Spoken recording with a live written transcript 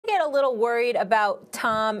little worried about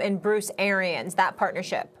Tom and Bruce Arians, that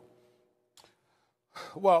partnership?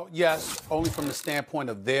 Well, yes, only from the standpoint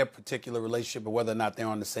of their particular relationship and whether or not they're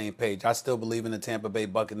on the same page. I still believe in the Tampa Bay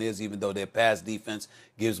Buccaneers, even though their pass defense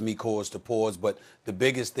gives me cause to pause. But the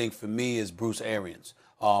biggest thing for me is Bruce Arians.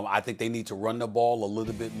 I think they need to run the ball a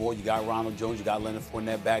little bit more. You got Ronald Jones, you got Leonard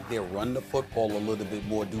Fournette back there. Run the football a little bit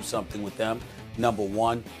more. Do something with them, number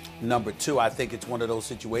one. Number two, I think it's one of those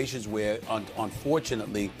situations where,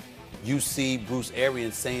 unfortunately, you see Bruce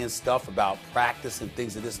Arians saying stuff about practice and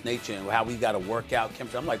things of this nature and how we got to work out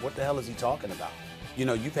chemistry. I'm like, what the hell is he talking about? You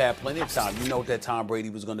know, you've had plenty of time. You know that Tom Brady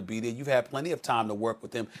was going to be there. You've had plenty of time to work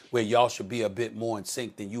with him where y'all should be a bit more in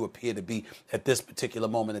sync than you appear to be at this particular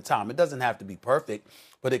moment in time. It doesn't have to be perfect,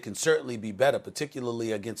 but it can certainly be better,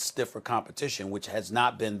 particularly against stiffer competition, which has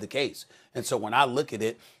not been the case. And so when I look at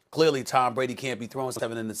it, clearly, Tom Brady can't be throwing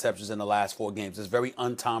 7 interceptions in the last 4 games. It's very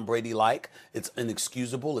un-Tom Brady-like. It's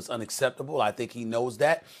inexcusable. It's unacceptable. I think he knows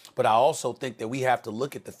that. But I also think that we have to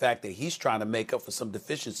look at the fact that he's trying to make up for some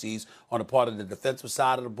deficiencies on the part of the defensive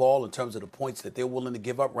side of the ball in terms of the points that they're willing to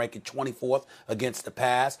give up, ranking 24th against the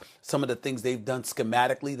pass. Some of the things they've done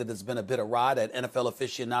schematically that has been a bit awry that NFL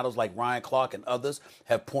aficionados like Ryan Clark and others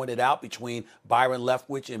have pointed out between Byron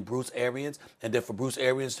Leftwich and Bruce Arians. And then for Bruce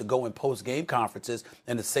Arians to go in post-game conferences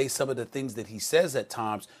and to say some of the things that he says at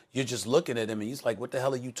times, you're just looking at him and he's like, what the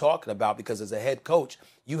hell are you talking about? Because as a head coach,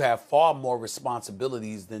 you have far more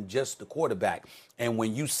responsibilities than just the quarterback. And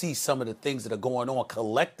when you see some of the things that are going on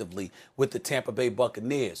collectively with the Tampa Bay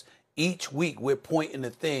Buccaneers, each week we're pointing to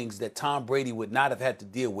things that Tom Brady would not have had to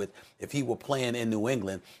deal with if he were playing in New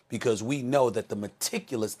England, because we know that the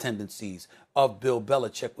meticulous tendencies of Bill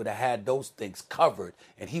Belichick would have had those things covered,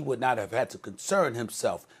 and he would not have had to concern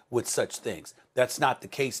himself with such things. That's not the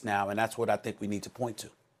case now, and that's what I think we need to point to.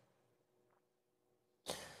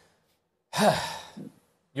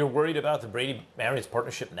 You're worried about the Brady-Arians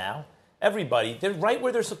partnership now? Everybody, they're right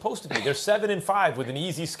where they're supposed to be. They're 7-5 with an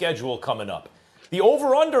easy schedule coming up. The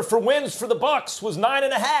over-under for wins for the Bucs was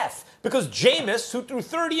 9.5 because Jameis, who threw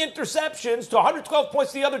 30 interceptions to 112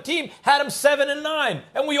 points to the other team, had him 7-9.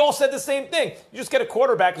 And we all said the same thing. You just get a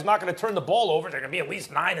quarterback who's not going to turn the ball over. They're going to be at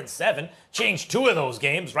least 9-7. Change 2 of those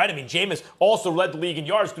games, right? I mean, Jameis also led the league in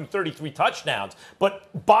yards through 33 touchdowns.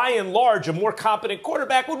 But by and large, a more competent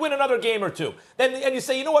quarterback would win another game or two. And you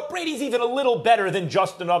say, you know what? Brady's even a little better than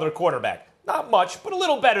just another quarterback. Not much, but a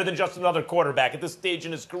little better than just another quarterback at this stage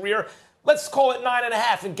in his career. Let's call it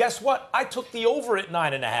 9.5. And guess what? I took the over at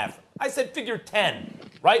 9.5. I said figure 10,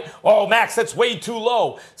 right? Oh, Max, that's way too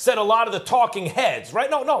low, said a lot of the talking heads,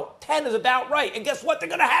 right? No, 10 is about right. And guess what? They're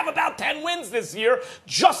going to have about 10 wins this year,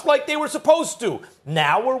 just like they were supposed to.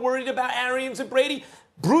 Now we're worried about Arians and Brady.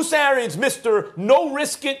 Bruce Arians, Mr. No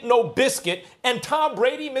Risk It, No Biscuit, and Tom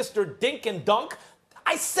Brady, Mr. Dink and Dunk.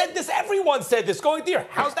 I said this, everyone said this going through.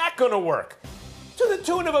 How's that going to work? To the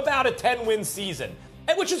tune of about a 10-win season,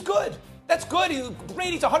 which is good. That's good.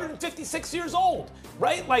 Brady's 156 years old,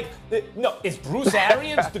 right? Like, no, is Bruce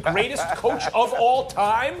Arians the greatest coach of all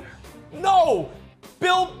time? No.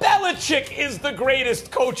 Bill Belichick is the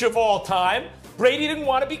greatest coach of all time. Brady didn't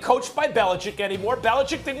want to be coached by Belichick anymore.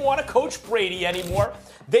 Belichick didn't want to coach Brady anymore.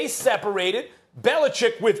 They separated.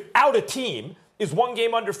 Belichick, without a team, is 1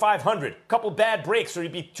 game under 500. A couple bad breaks, or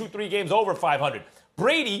he'd be 2-3 games over 500.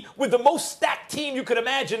 Brady, with the most stacked team you could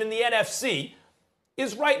imagine in the NFC,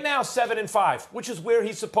 is right now 7-5, which is where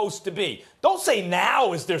he's supposed to be. Don't say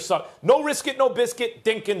now is there some. No risk it, no biscuit,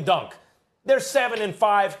 dink and dunk. They're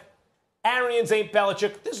 7-5. Arians ain't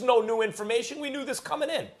Belichick. There's no new information. We knew this coming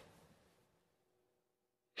in.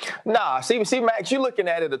 Nah, see, Max, you're looking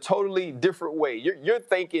at it a totally different way. You're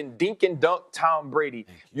thinking dink and dunk Tom Brady.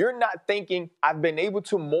 You're not thinking I've been able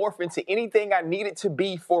to morph into anything I needed to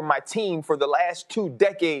be for my team for the last 2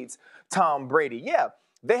 decades, Tom Brady. Yeah.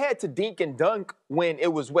 They had to dink and dunk when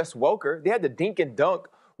it was Wes Welker. They had to dink and dunk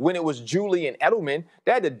when it was Julian Edelman.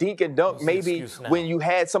 They had to dink and dunk maybe when you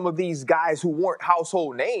had some of these guys who weren't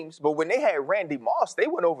household names. But when they had Randy Moss, they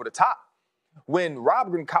went over the top. When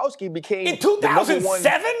Rob Gronkowski became in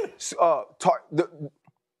 2007,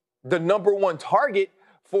 the number one target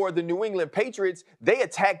for the New England Patriots, they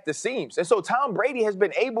attacked the seams. And so Tom Brady has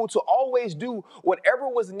been able to always do whatever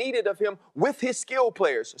was needed of him with his skill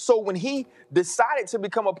players. So when he decided to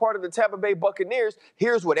become a part of the Tampa Bay Buccaneers,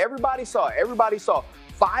 here's what everybody saw. Everybody saw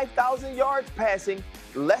 5,000 yards passing,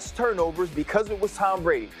 less turnovers because it was Tom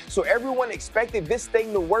Brady. So everyone expected this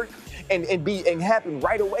thing to work and happen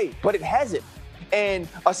right away, but it hasn't. And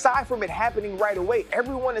aside from it happening right away,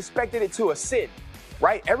 everyone expected it to ascend.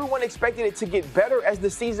 right? Everyone expected it to get better as the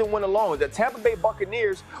season went along. The Tampa Bay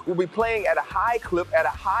Buccaneers will be playing at a high clip, at a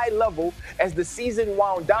high level as the season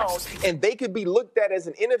wound down, and they could be looked at as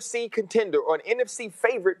an NFC contender or an NFC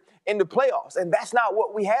favorite in the playoffs. And that's not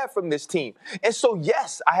what we have from this team. And so,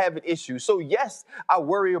 yes, I have an issue. So, yes, I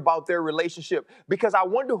worry about their relationship because I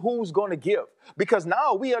wonder who's going to give. Because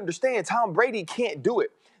now we understand Tom Brady can't do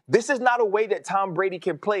it. This is not a way that Tom Brady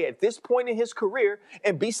can play at this point in his career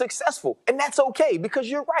and be successful. And that's okay because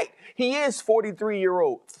you're right. He is 43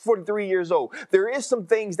 years old. There is some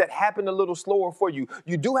things that happen a little slower for you.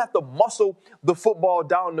 You do have to muscle the football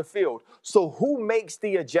down the field. So who makes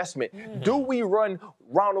the adjustment? Do we run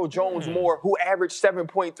Ronald Jones more, who averaged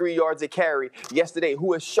 7.3 yards a carry yesterday,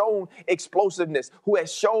 who has shown explosiveness, who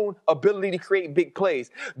has shown ability to create big plays?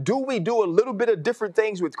 Do we do a little bit of different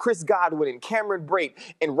things with Chris Godwin and Cameron Brate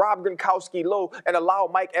and Rob Gronkowski low and allow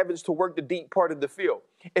Mike Evans to work the deep part of the field?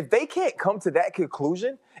 If they can't come to that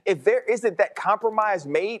conclusion, if there isn't that compromise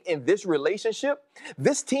made in this relationship,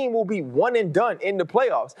 this team will be one and done in the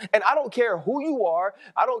playoffs. And I don't care who you are.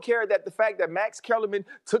 I don't care that the fact that Max Kellerman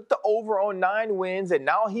took the over on 9 wins and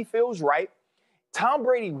now he feels right. Tom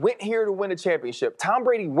Brady went here to win a championship. Tom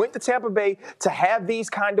Brady went to Tampa Bay to have these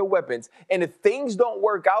kind of weapons. And if things don't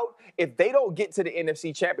work out, if they don't get to the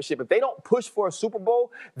NFC Championship, if they don't push for a Super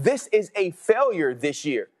Bowl, this is a failure this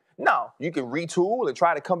year. Now, you can retool and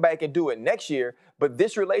try to come back and do it next year, but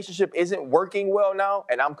this relationship isn't working well now,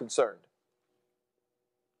 and I'm concerned.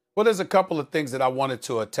 Well, there's a couple of things that I wanted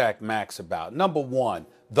to attack Max about. Number one,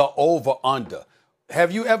 the over-under.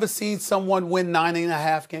 Have you ever seen someone win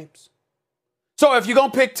 9.5 games? So if you're going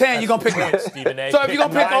to pick 10, you're going to pick 9. Stephen A. So if you're going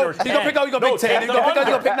to pick 0, you're going to pick 0, you're going to pick 10. You're going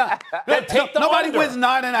to pick 9. Nobody wins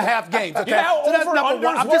 9.5 games, okay? So that's number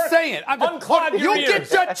one. I'm just saying. You'll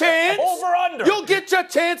get your chance. Over-under. You'll get your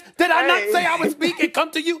chance. Did I not say I would speak and come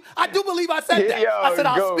to you? I do believe I said that. I said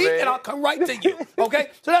I'll speak and I'll come right to you, okay?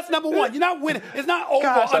 So that's number one. You're not winning. It's not over.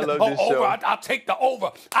 I'll take the over.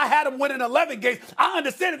 I had them winning 11 games. I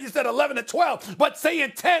understand if you said 11 to 12, but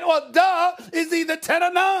saying 10 or is either 10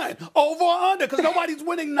 or 9, over or under. Because nobody's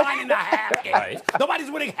winning 9.5 games. Right. Nobody's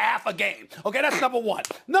winning half a game. Okay, that's number one.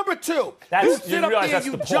 Number two, you sit up there,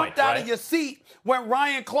 you jumped out of your seat when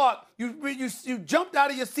Ryan Clark, you jumped out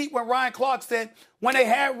of your seat when Ryan Clark said when they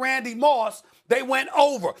had Randy Moss, they went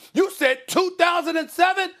over. You said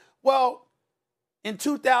 2007? Well, in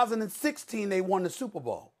 2016, they won the Super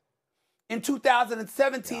Bowl. In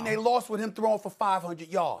 2017, they lost with him throwing for 500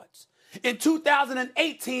 yards. In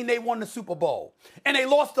 2018, they won the Super Bowl. And they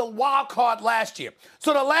lost the wild card last year.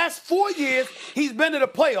 So the last 4 years, he's been to the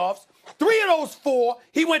playoffs. 3 of those 4,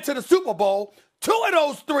 he went to the Super Bowl. 2 of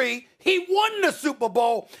those 3, he won the Super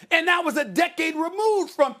Bowl. And that was a decade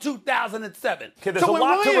removed from 2007. Okay, there's a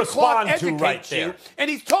lot to respond to right there. And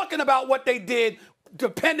he's talking about what they did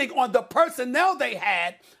depending on the personnel they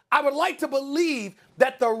had. I would like to believe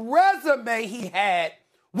that the resume he had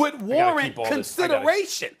would warrant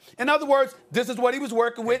consideration. In other words, this is what he was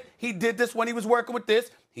working with. He did this when he was working with this.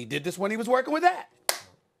 He did this when he was working with that.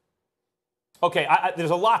 Okay, there's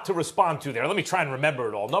a lot to respond to there. Let me try and remember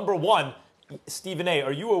it all. Number one, Stephen A.,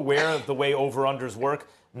 are you aware of the way over-unders work?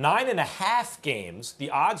 9.5 games, the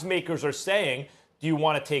odds makers are saying, do you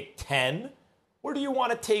want to take 10? Or do you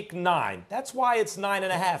want to take 9? That's why it's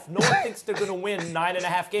 9.5. No one thinks they're going to win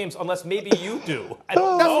 9.5 games unless maybe you do. I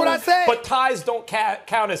don't know. That's what I said. But ties don't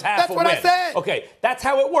count as half a win. That's what I said. Okay, that's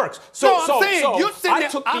how it works. I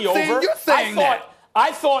took the over.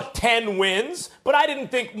 I thought 10 wins, but I didn't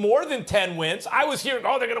think more than 10 wins. I was hearing,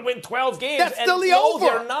 they're going to win 12 games. That's still the over.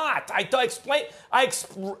 No, they're not.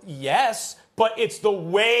 Yes, but it's the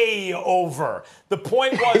way over. The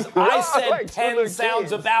point was, I said 10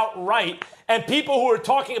 sounds about right. And people who are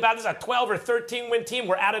talking about this, a 12 or 13 win team,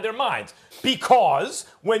 were out of their minds. Because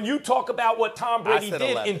when you talk about what Tom Brady did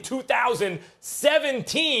 11. In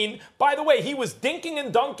 2017, by the way, he was dinking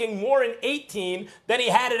and dunking more in 18 than he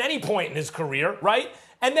had at any point in his career, right?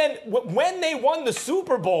 And then when they won the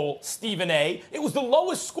Super Bowl, Stephen A., it was the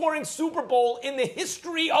lowest scoring Super Bowl in the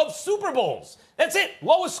history of Super Bowls. That's it,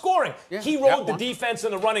 lowest scoring. Yeah, he rode the defense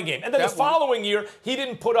in the running game. And then the following year, he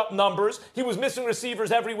didn't put up numbers. He was missing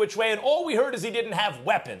receivers every which way, and all we heard is he didn't have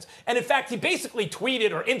weapons. And in fact, he basically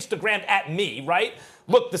tweeted or Instagrammed at me, right?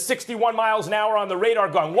 Look, the 61 miles an hour on the radar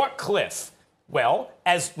gun. What cliff? Well,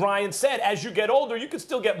 as Ryan said, as you get older, you can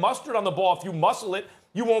still get mustard on the ball if you muscle it.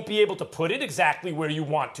 You won't be able to put it exactly where you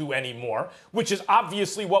want to anymore, which is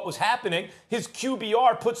obviously what was happening. His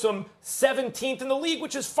QBR puts him 17th in the league,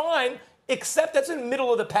 which is fine, except that's in the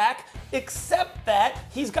middle of the pack, except that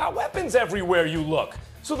he's got weapons everywhere you look.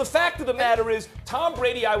 So the fact of the matter is, Tom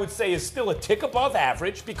Brady, I would say, is still a tick above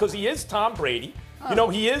average because he is Tom Brady. You know,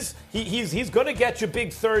 he's going to get you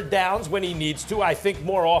big third downs when he needs to, I think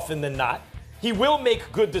more often than not. He will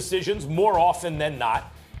make good decisions more often than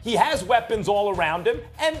not. He has weapons all around him,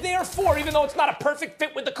 and therefore, even though it's not a perfect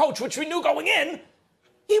fit with the coach, which we knew going in,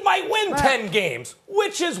 he might win 10 games,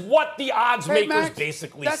 which is what the odds makers Max,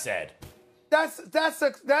 basically said.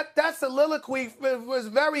 That soliloquy was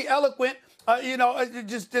very eloquent.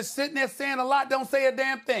 Just sitting there saying a lot, don't say a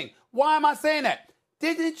damn thing. Why am I saying that?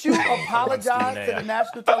 Didn't you apologize to the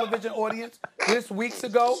national television audience this weeks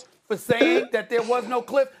ago for saying that there was no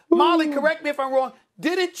cliff? Molly, correct me if I'm wrong.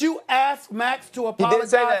 Didn't you ask Max to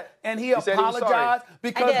apologize, and he apologized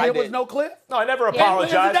because there was no cliff? No, I never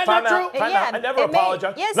apologized. Isn't that not true? I never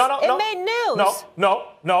apologized. Yes, no. it made news.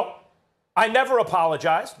 No. I never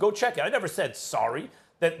apologized. Go check it. I never said sorry.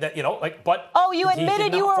 But oh, you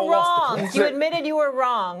admitted you were wrong. You admitted you were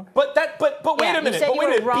wrong. But wait a minute.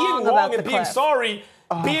 Being wrong and being sorry.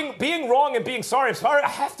 Being wrong and being sorry. I'm sorry. I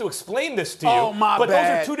have to explain this to you. Oh, my but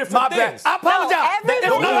bad. those are two different things. I apologize.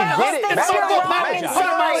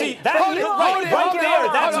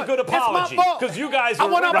 That's a good apology. Because you guys are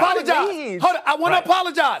I want to apologize. Hold on. I want to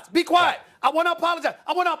apologize. Be quiet. I want to apologize.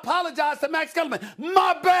 I want to apologize to Max Kellerman.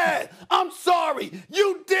 My bad. I'm sorry.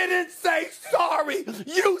 You didn't say sorry.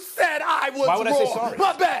 You said I was wrong. Why would I say sorry?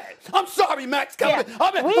 My bad. I'm sorry, Max Kellerman.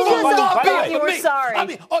 Yeah. We just thought you were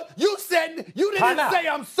sorry. You said you didn't say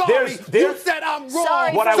I'm sorry. You said I'm wrong.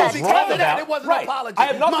 Sorry. What I was wrong about. It wasn't an apology. I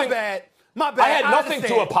have nothing. My bad. I had nothing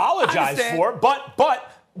to apologize for. But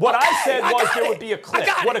what I said was there would be a cliff.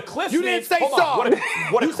 What a cliff means. You didn't say sorry.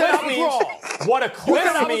 What a cliff means.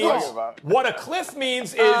 What a cliff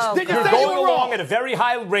means is you're going along at a very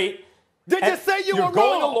high rate. Did you say you were wrong? You're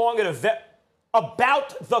going along at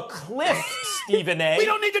about the cliff, Stephen A. We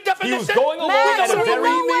don't need the definition. He was going along at a very. We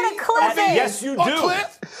know what a cliff is. Yes, you do. A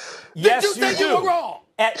cliff? Yes, you do. Did you say you were wrong?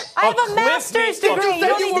 I have a master's degree. You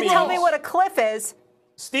don't need to tell me what a cliff is.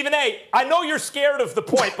 Stephen A., I know you're scared of the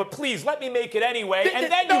point, but please let me make it anyway,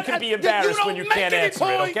 and then you can be embarrassed when you can't answer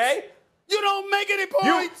it, okay? You don't make any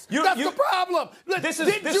points. That's the problem. This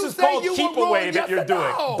is called keep away that you're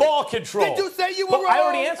doing. Ball control. Did you say you were wrong? I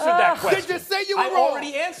already answered that question. Did you say you were wrong? I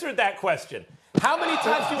already answered that question. How many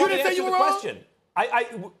times do you want to answer the question?